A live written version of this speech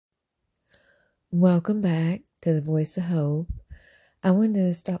Welcome back to the Voice of Hope. I wanted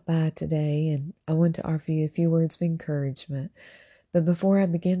to stop by today and I want to offer you a few words of encouragement. But before I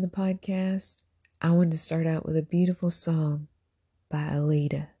begin the podcast, I want to start out with a beautiful song by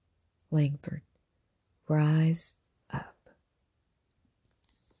Alita Langford, Rise Up.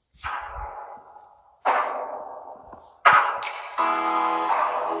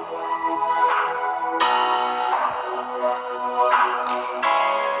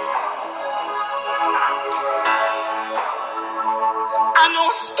 I know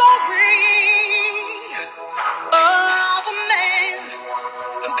a story of a man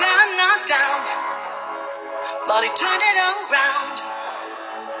who got knocked down, but he turned it around.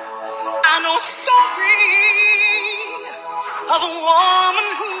 I know a story of a woman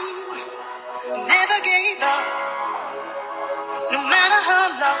who never gave up, no matter her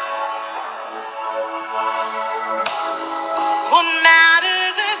luck. What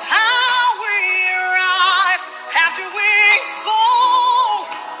matters is how we rise after we fall.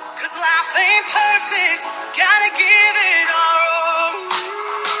 'Cause life ain't perfect, gotta give it our all.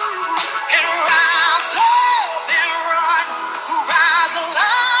 And rise up and run, rise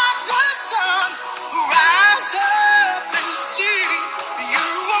like the sun, rise up and see you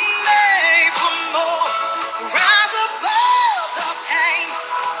were made for more. Rise above the pain,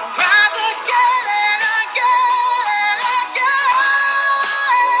 rise again and again and again.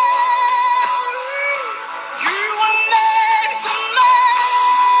 You were made for more.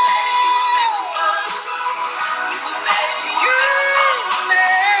 You were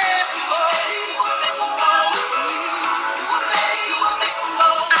made for more.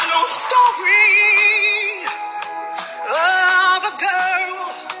 I know a story of a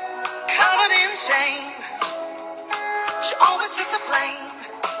girl covered in shame. She always took the blame.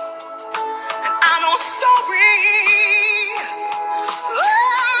 And I know a story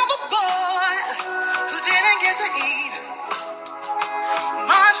of a boy who didn't get to eat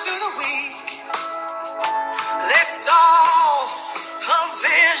much through the week. They saw a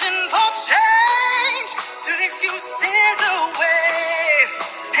vision for change, took excuses away,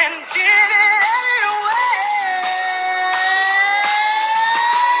 and did it anyway.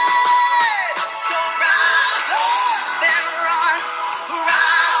 So rise up and run,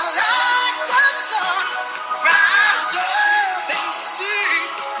 rise like the sun, rise up and see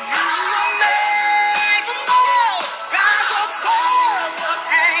you are made for more. Rise above the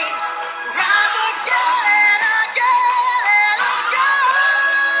pain, rise again and again and again.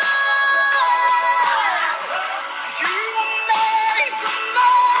 You were made for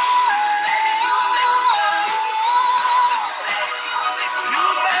more. You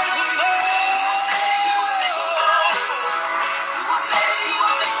were made for more.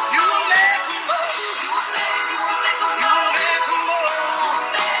 You were made for more. You were made for more.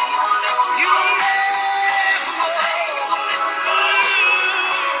 You were made for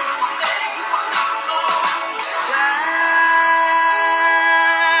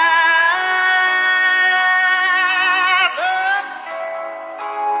rise up.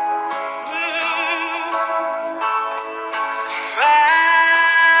 Rise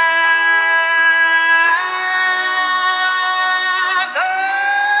up.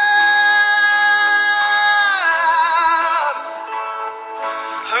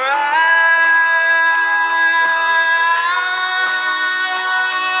 Rise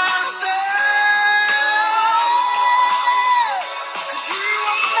up. 'Cause you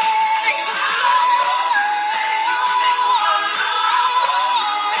were made for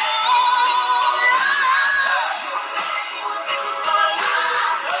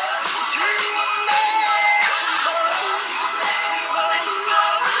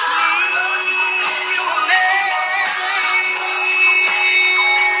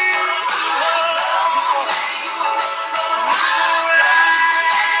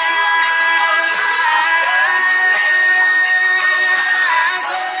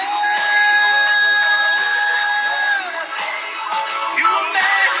you were made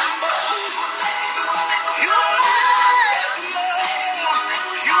for more. You were made for more.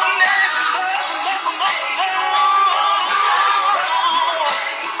 You were made for more.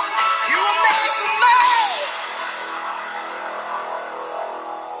 You were made for more.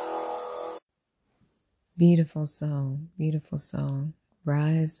 Beautiful song, beautiful song.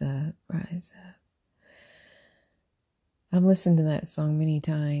 Rise up, rise up. I've listened to that song many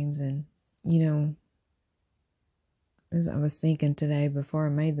times, and as I was thinking today before I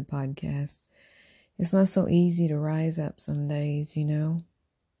made the podcast, it's not so easy to rise up some days, from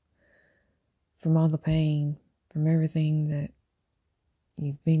all the pain, from everything that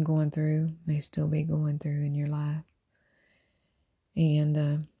you've been going through, may still be going through in your life.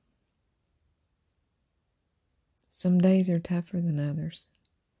 And some days are tougher than others.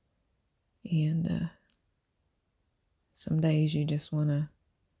 And some days you just want to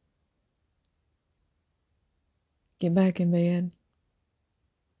get back in bed,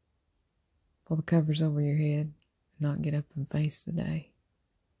 pull the covers over your head, and not get up and face the day.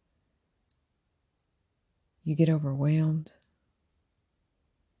 You get overwhelmed,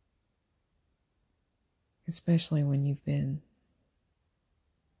 especially when you've been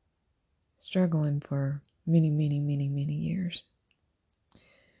struggling for many, many, many, many years.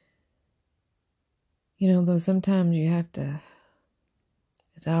 You know, though sometimes you have to,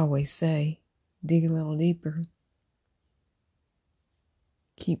 as I always say, dig a little deeper.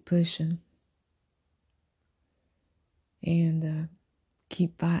 Keep pushing. And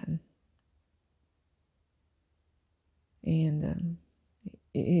keep fighting. And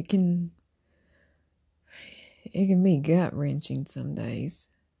it can be gut-wrenching some days.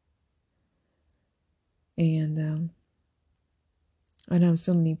 And I know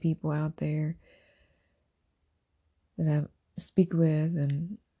so many people out there that I speak with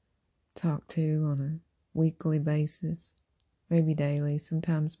and talk to on a weekly basis, maybe daily,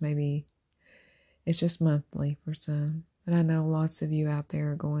 sometimes maybe it's just monthly for some. But I know lots of you out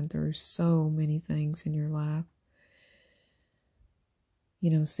there are going through so many things in your life.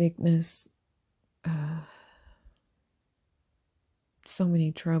 You know, sickness, so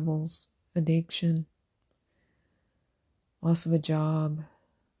many troubles, addiction, loss of a job,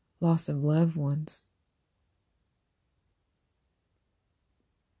 loss of loved ones,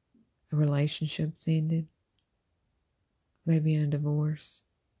 a relationship's ended, maybe a divorce.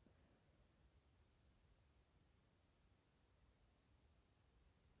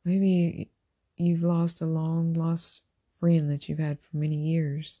 Maybe you've lost a long-lost friend that you've had for many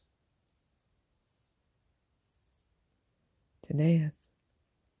years to death.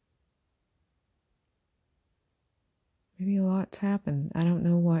 Maybe a lot's happened. I don't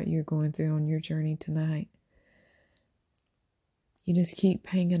know what you're going through on your journey tonight. You just keep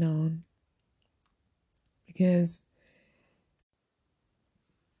hanging on. Because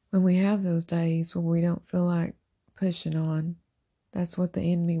when we have those days where we don't feel like pushing on, that's what the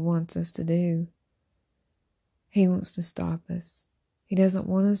enemy wants us to do. He wants to stop us. He doesn't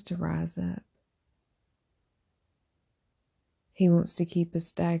want us to rise up. He wants to keep us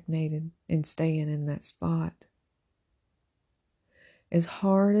stagnated and staying in that spot. As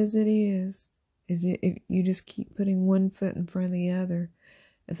hard as it is if you just keep putting one foot in front of the other,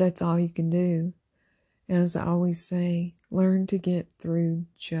 if that's all you can do. And as I always say, learn to get through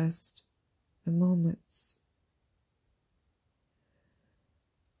just the moments.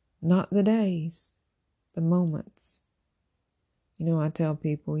 Not the days, the moments. You know, I tell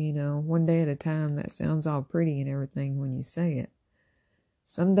people, one day at a time, that sounds all pretty and everything when you say it.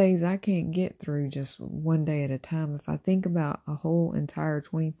 Some days I can't get through just one day at a time. If I think about a whole entire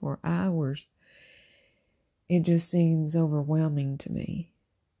 24 hours, it just seems overwhelming to me.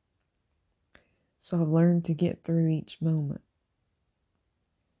 So I've learned to get through each moment.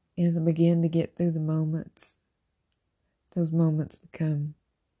 And as I begin to get through the moments, those moments become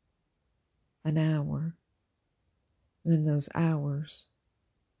an hour. And then those hours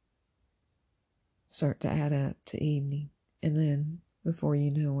start to add up to evening. And then, before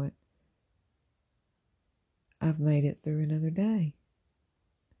you know it, I've made it through another day.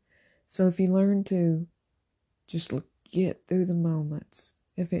 So if you learn to just get through the moments,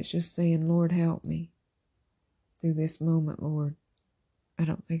 if it's just saying, Lord, help me through this moment, Lord, I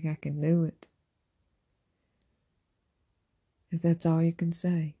don't think I can do it. If that's all you can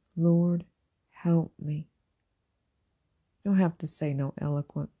say, Lord, help me. You don't have to say no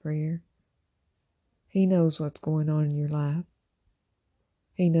eloquent prayer. He knows what's going on in your life.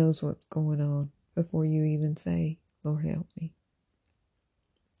 He knows what's going on before you even say, Lord, help me.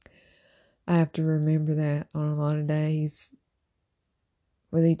 I have to remember that on a lot of days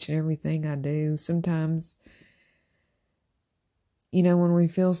with each and everything I do. Sometimes, when we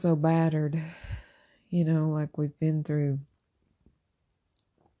feel so battered, like we've been through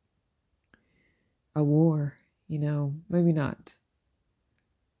a war, maybe not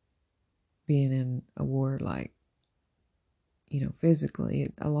being in a war like, physically.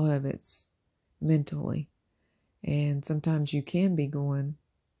 A lot of it's mentally. And sometimes you can be going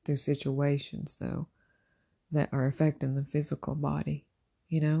through situations, though, that are affecting the physical body,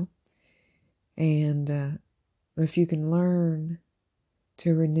 And if you can learn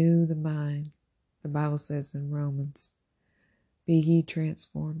to renew the mind, the Bible says in Romans, be ye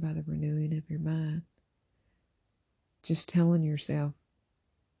transformed by the renewing of your mind. Just telling yourself,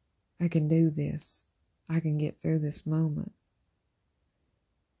 I can do this. I can get through this moment.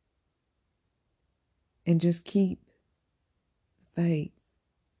 And just keep faith,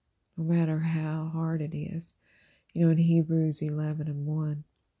 no matter how hard it is. You know, in Hebrews 11:1,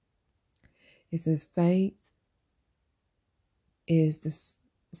 it says, faith is the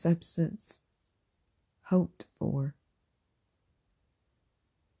substance hoped for,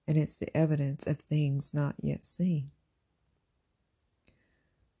 and it's the evidence of things not yet seen.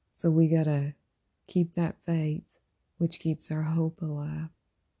 So we got to keep that faith, which keeps our hope alive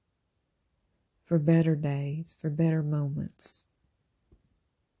for better days, for better moments,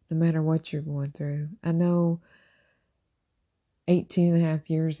 no matter what you're going through. I know 18 and a half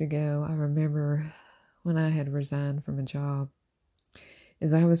years ago, I remember when I had resigned from a job,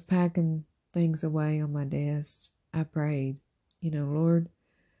 as I was packing things away on my desk, I prayed, Lord,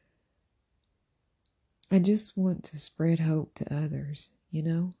 I just want to spread hope to others,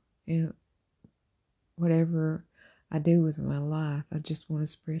 and whatever I do with my life, I just want to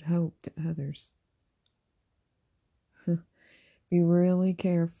spread hope to others. Be really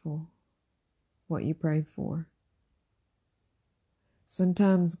careful what you pray for.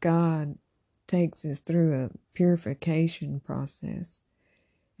 Sometimes God takes us through a purification process.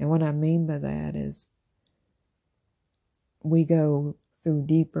 And what I mean by that is we go through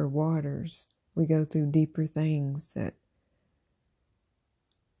deeper waters. We go through deeper things that,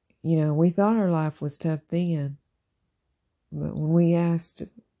 we thought our life was tough then. But when we asked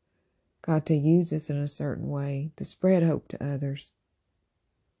God to use us in a certain way to spread hope to others,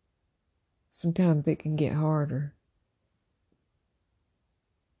 sometimes it can get harder.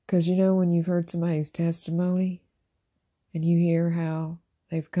 Because when you've heard somebody's testimony and you hear how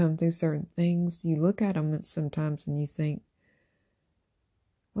they've come through certain things, you look at them sometimes and you think,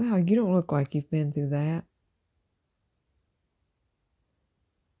 wow, you don't look like you've been through that.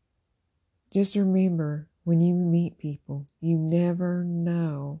 Just remember, when you meet people, you never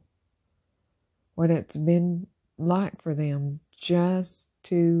know what it's been like for them just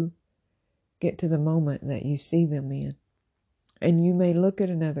to get to the moment that you see them in. And you may look at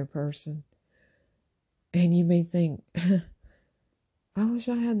another person and you may think, I wish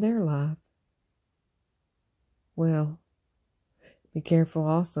I had their life. Well, be careful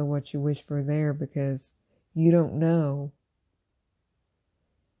also what you wish for there, because you don't know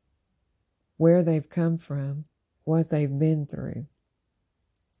where they've come from, what they've been through.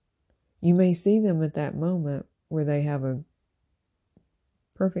 You may see them at that moment where they have a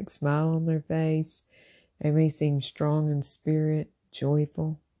perfect smile on their face. They may seem strong in spirit,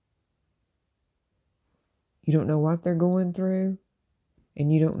 joyful. You don't know what they're going through,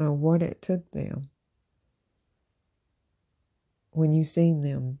 and you don't know what it took them when you've seen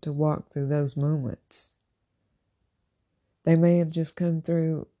them to walk through those moments. They may have just come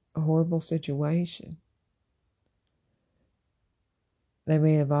through a horrible situation. They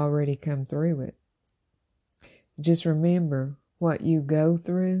may have already come through it. Just remember, what you go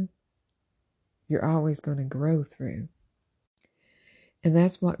through, you're always going to grow through. And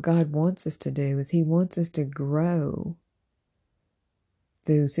that's what God wants us to do, is He wants us to grow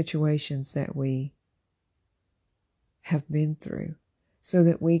through situations that we have been through, so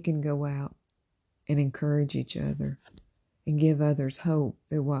that we can go out and encourage each other and give others hope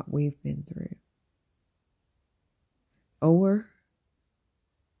through what we've been through. Or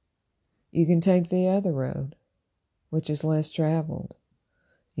you can take the other road, which is less traveled.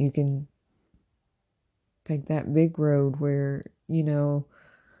 You can take that big road where, you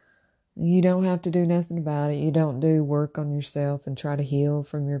don't have to do nothing about it. You don't do work on yourself and try to heal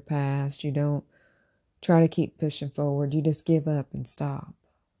from your past. You don't try to keep pushing forward. You just give up and stop.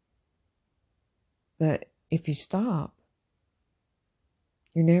 But if you stop,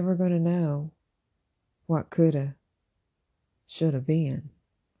 you're never going to know what coulda, shoulda been,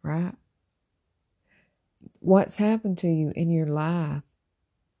 right? What's happened to you in your life,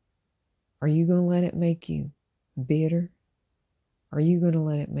 are you going to let it make you bitter? Are you going to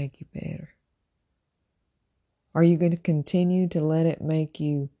let it make you better? Are you going to continue to let it make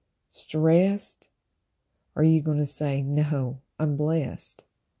you stressed? Are you going to say, no, I'm blessed?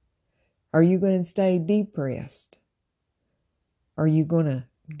 Are you going to stay depressed? Are you going to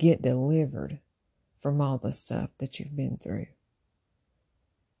get delivered from all the stuff that you've been through?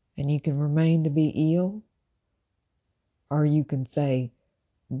 And you can remain to be ill, or you can say,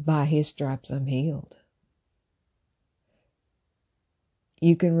 by His stripes I'm healed.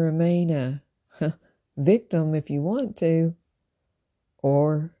 You can remain a victim if you want to,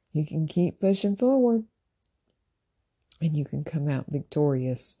 or you can keep pushing forward and you can come out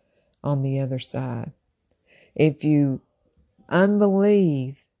victorious on the other side. If you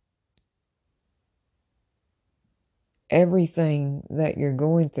unbelieve everything that you're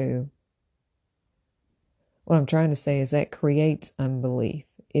going through, What I'm trying to say is that creates unbelief.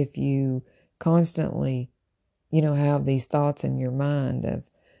 If you constantly, have these thoughts in your mind of,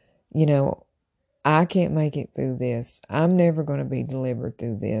 you know, I can't make it through this. I'm never going to be delivered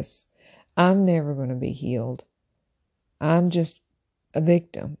through this. I'm never going to be healed. I'm just a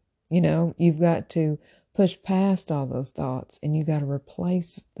victim. You've got to push past all those thoughts and you got to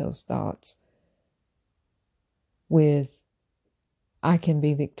replace those thoughts with, I can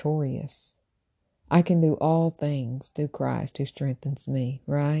be victorious. I can do all things through Christ who strengthens me,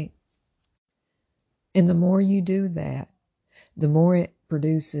 right? And the more you do that, the more it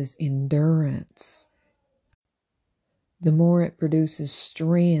produces endurance, the more it produces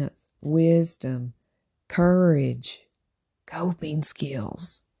strength, wisdom, courage, coping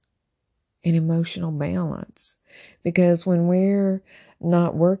skills, and emotional balance. Because when we're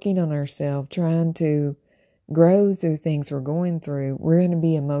not working on ourselves, trying to grow through things we're going through, we're going to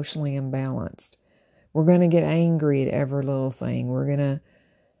be emotionally imbalanced. We're going to get angry at every little thing. We're going to,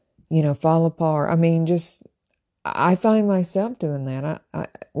 fall apart. I find myself doing that.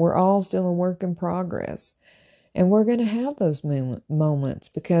 We're all still a work in progress. And we're going to have those moments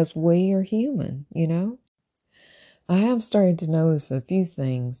because we are human. I have started to notice a few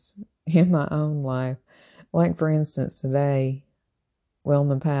things in my own life. Like, for instance, today, in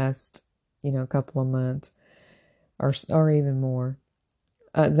the past, couple of months or even more,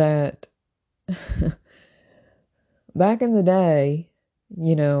 that back in the day,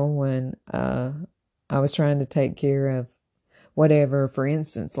 when I was trying to take care of whatever, for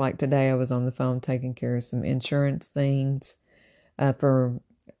instance, like today I was on the phone taking care of some insurance things for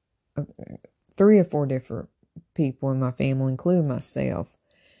 3 or 4 different people in my family, including myself.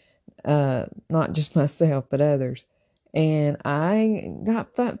 Not just myself, but others. And I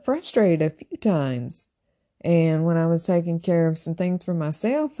got frustrated a few times. And when I was taking care of some things for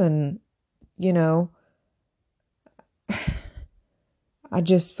myself, and, I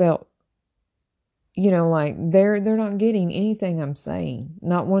just felt, like they're not getting anything I'm saying,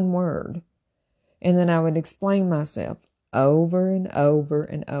 not one word. And then I would explain myself over and over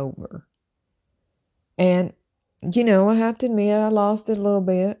and over. And, I have to admit I lost it a little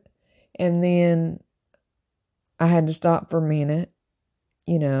bit. And then I had to stop for a minute,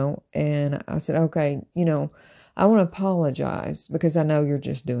 and I said, okay, I want to apologize because I know you're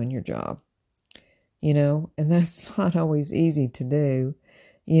just doing your job, and that's not always easy to do,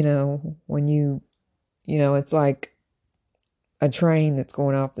 when it's like a train that's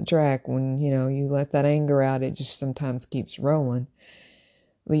going off the track. When, you let that anger out, it just sometimes keeps rolling.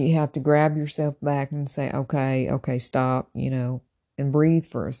 But you have to grab yourself back and say, okay, stop, and breathe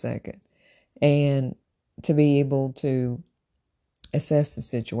for a second. And to be able to assess the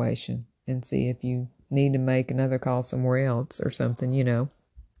situation and see if you need to make another call somewhere else or something. And,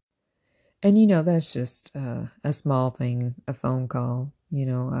 that's just a small thing, a phone call,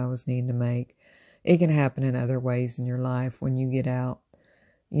 I was needing to make. It can happen in other ways in your life when you get out,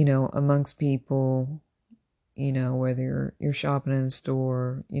 amongst people, whether you're shopping in a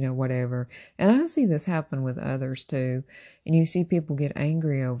store, whatever. And I see this happen with others too. And you see people get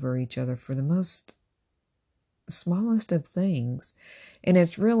angry over each other for the most smallest of things. And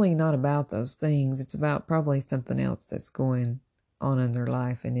it's really not about those things. It's about probably something else that's going on in their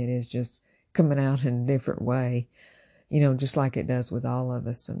life. And it is just coming out in a different way, just like it does with all of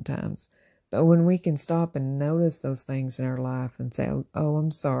us sometimes. But when we can stop and notice those things in our life and say, oh,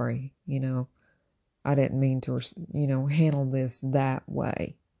 I'm sorry, I didn't mean to, handle this that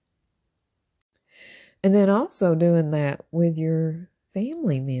way. And then also doing that with your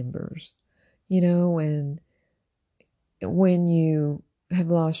family members, and when you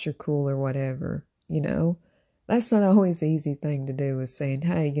have lost your cool or whatever, that's not always an easy thing to do, is saying,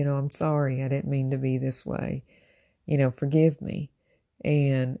 hey, I'm sorry, I didn't mean to be this way, forgive me.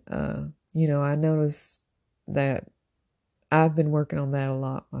 And, I notice that I've been working on that a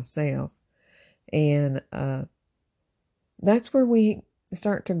lot myself. And that's where we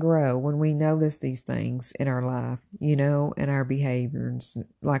start to grow, when we notice these things in our life, and our behaviors,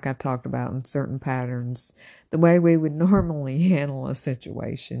 like I've talked about, in certain patterns, the way we would normally handle a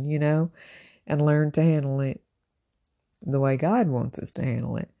situation, and learn to handle it the way God wants us to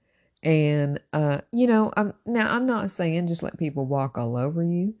handle it. And, I'm not saying just let people walk all over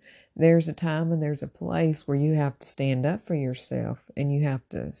you. There's a time and there's a place where you have to stand up for yourself and you have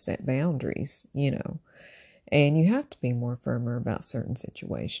to set boundaries, and you have to be more firmer about certain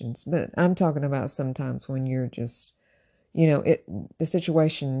situations. But I'm talking about sometimes when you're just, the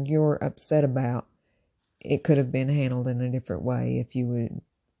situation you're upset about, it could have been handled in a different way if you would,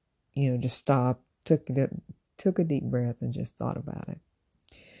 just stop, took a deep breath and just thought about it.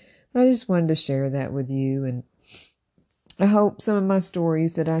 I just wanted to share that with you, and I hope some of my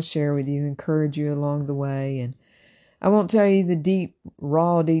stories that I share with you encourage you along the way. And I won't tell you the deep,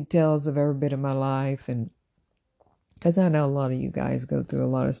 raw details of every bit of my life, and because I know a lot of you guys go through a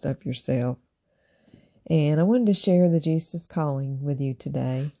lot of stuff yourself. And I wanted to share the Jesus Calling with you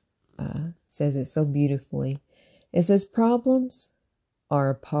today. Says it so beautifully. It says, problems are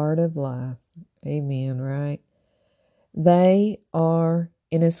a part of life. Amen, right? They are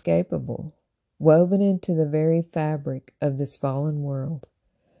inescapable, woven into the very fabric of this fallen world.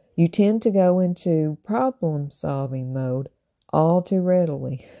 You tend to go into problem-solving mode all too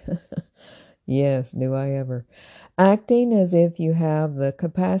readily. Yes, do I ever. Acting as if you have the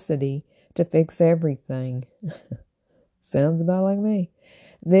capacity to fix everything. Sounds about like me.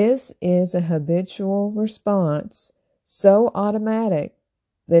 This is a habitual response, so automatic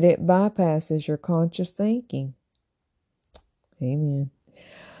that it bypasses your conscious thinking. Amen.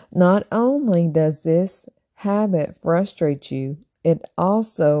 Not only does this habit frustrate you, it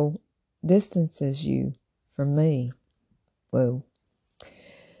also distances you from me. Whoa.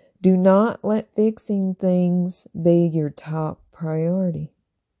 Do not let fixing things be your top priority.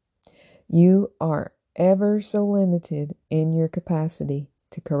 You are ever so limited in your capacity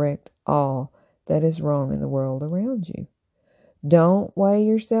to correct all that is wrong in the world around you. Don't weigh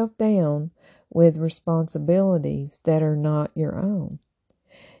yourself down with responsibilities that are not your own.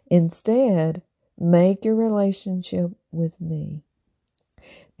 Instead, make your relationship with me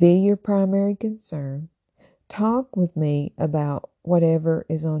be your primary concern. Talk with me about whatever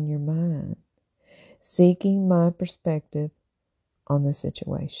is on your mind, seeking my perspective on the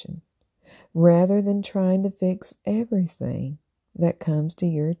situation, rather than trying to fix everything that comes to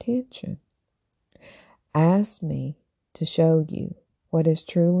your attention. Ask me to show you what is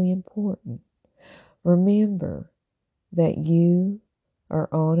truly important. Remember that you are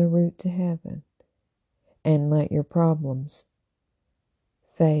on a route to heaven, and let your problems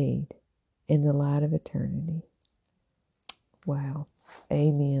fade in the light of eternity. Wow.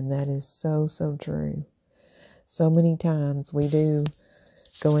 Amen. That is so, so true. So many times we do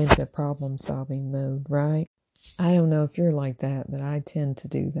go into problem-solving mode, right? I don't know if you're like that, but I tend to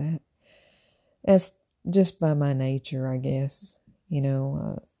do that. That's just by my nature, I guess.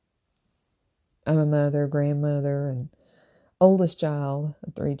 I'm a mother, grandmother, and oldest child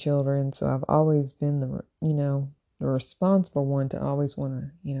of 3 children, so I've always been the responsible one to always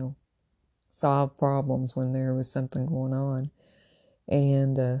want to, solve problems when there was something going on.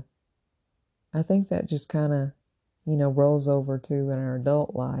 And I think that just kind of, rolls over to in our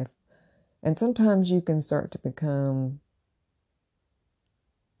adult life. And sometimes you can start to become,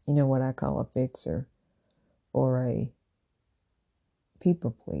 what I call a fixer or a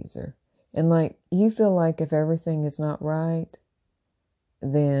people pleaser. And you feel like if everything is not right,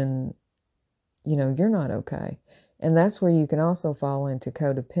 then, you're not okay. And that's where you can also fall into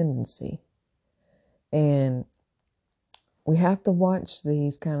codependency. And we have to watch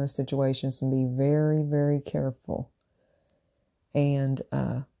these kind of situations and be very, very careful and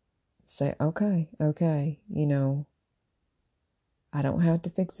say, okay, I don't have to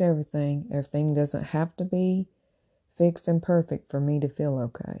fix everything. Everything doesn't have to be fixed and perfect for me to feel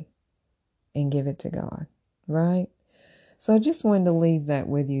okay, and give it to God, right? So I just wanted to leave that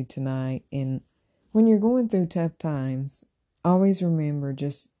with you tonight. And when you're going through tough times, always remember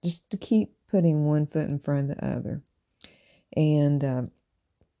just to keep putting one foot in front of the other. And I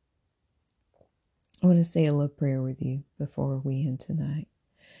want to say a little prayer with you before we end tonight.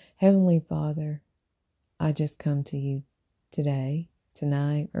 Heavenly Father, I just come to you today,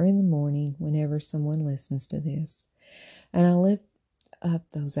 tonight, or in the morning, whenever someone listens to this. And I lift up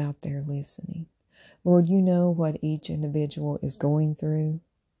those out there listening. Lord, you know what each individual is going through.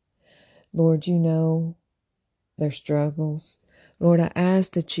 Lord, you know their struggles. Lord, I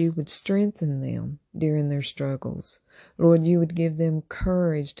ask that you would strengthen them during their struggles. Lord, you would give them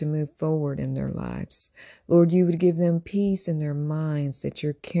courage to move forward in their lives. Lord, you would give them peace in their minds that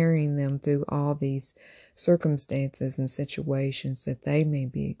you're carrying them through all these circumstances and situations that they may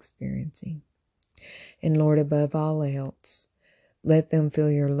be experiencing. And Lord, above all else, let them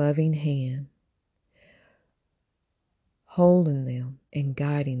feel your loving hand holding them and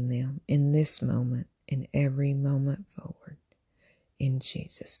guiding them in this moment and every moment forward. In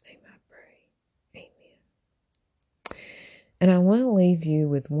Jesus' name I pray. Amen. And I want to leave you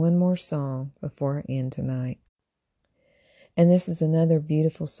with one more song before I end tonight. And this is another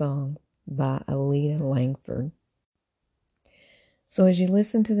beautiful song by Alita Langford. So as you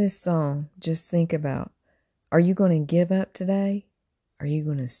listen to this song, just think about, are you going to give up today? Are you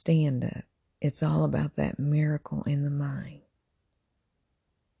going to stand up? It's all about that miracle in the mind.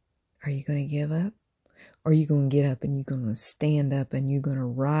 Are you going to give up? Or are you going to get up and you're going to stand up and you're going to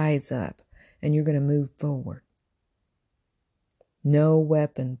rise up and you're going to move forward? No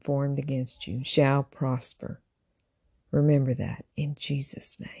weapon formed against you shall prosper. Remember that in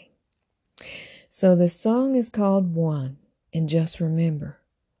Jesus' name. So the song is called One. And just remember,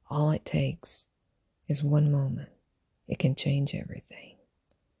 all it takes is one moment. It can change everything.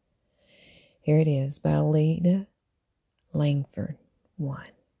 Here it is by Lita Langford, One.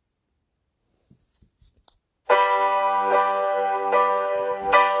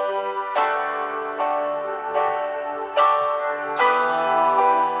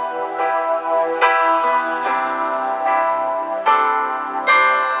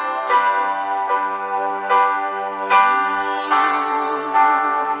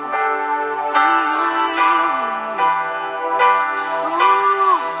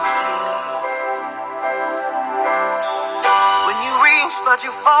 When you reach but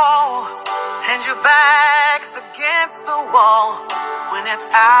you fall, and your back's against the wall, when it's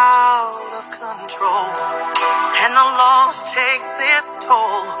out of control, and the loss takes its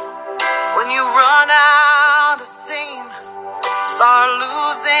toll, when you run out of steam, start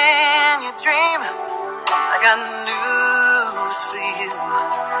losing your dream, I got news for you.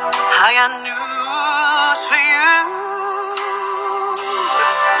 I got news for you.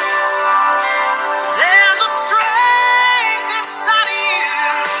 There's a strength inside of you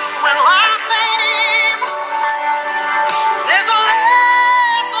when life ain't easy. There's a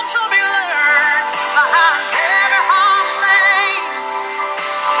lesson to be learned behind every hard thing.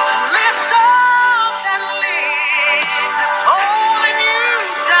 Lift up that lid that's holding you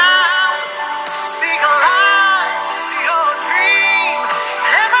down. Speak life to your dream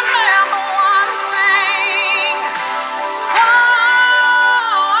and remember one thing.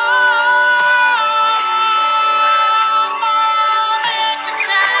 One moment to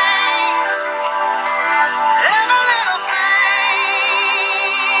change every little thing.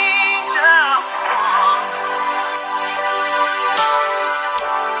 Just one.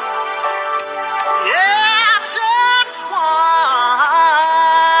 Yeah, just one.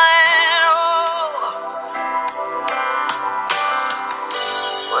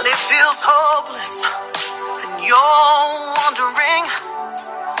 When it feels hopeless and you're wondering,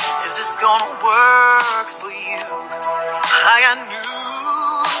 is this gonna work for you? I got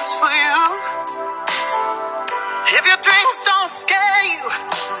news for you. If your dreams don't scare you,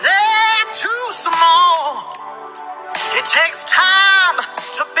 they're too small. It takes time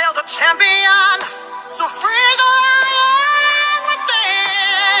to build a champion, so free the lion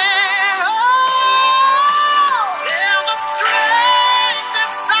within. Oh, there's a strength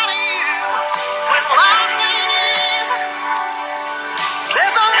inside of you when life ain't easy.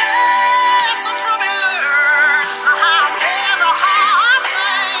 There's a lesson to be learned behind every hard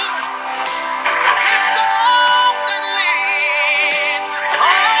thing. Lift up that lid that's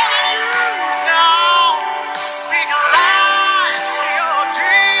holding you down. Speak life to your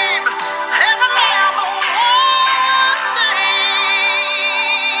dream and remember one thing.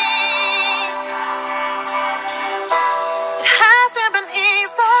 It hasn't been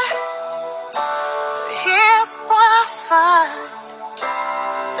easy, but here's what I find.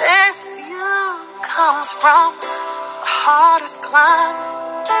 Best view comes from the hardest climb.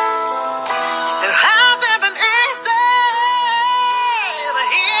 It hasn't been easy, but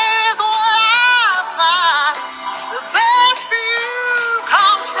here's what I find. The best view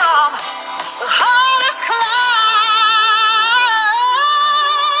comes from the hardest climb.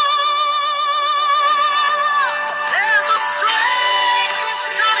 There's a strength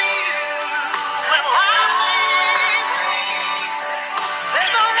inside of you when life ain't easy.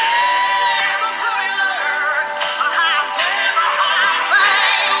 There's a lesson to be learned behind every hard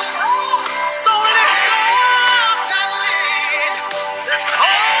thing. So lift up that lid that's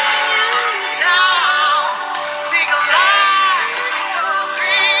holding you down. Speak life to your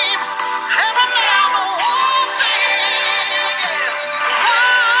dream and remember one thing.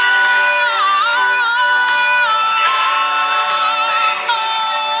 One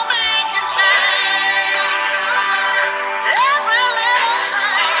moment can change every little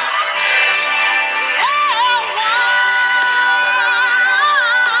thing. Yeah, one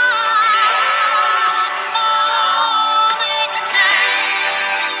moment can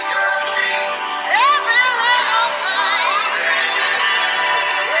change every little thing.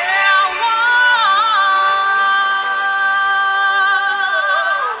 Yeah, one.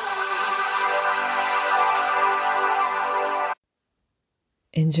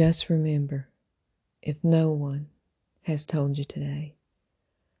 And just remember, if no one has told you today,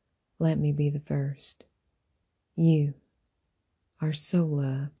 let me be the first. You are so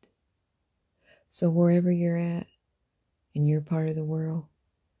loved So wherever you're at in your part of the world,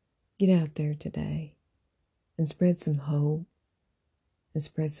 get out there today and spread some hope and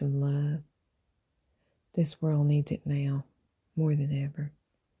spread some love. This world needs it now more than ever.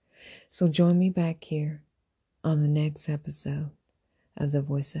 So join me back here on the next episode of The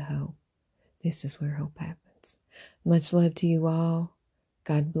Voice of Hope. This is where hope happens. Much love to you all.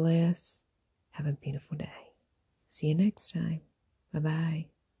 God bless. Have a beautiful day. See you next time. Bye-bye.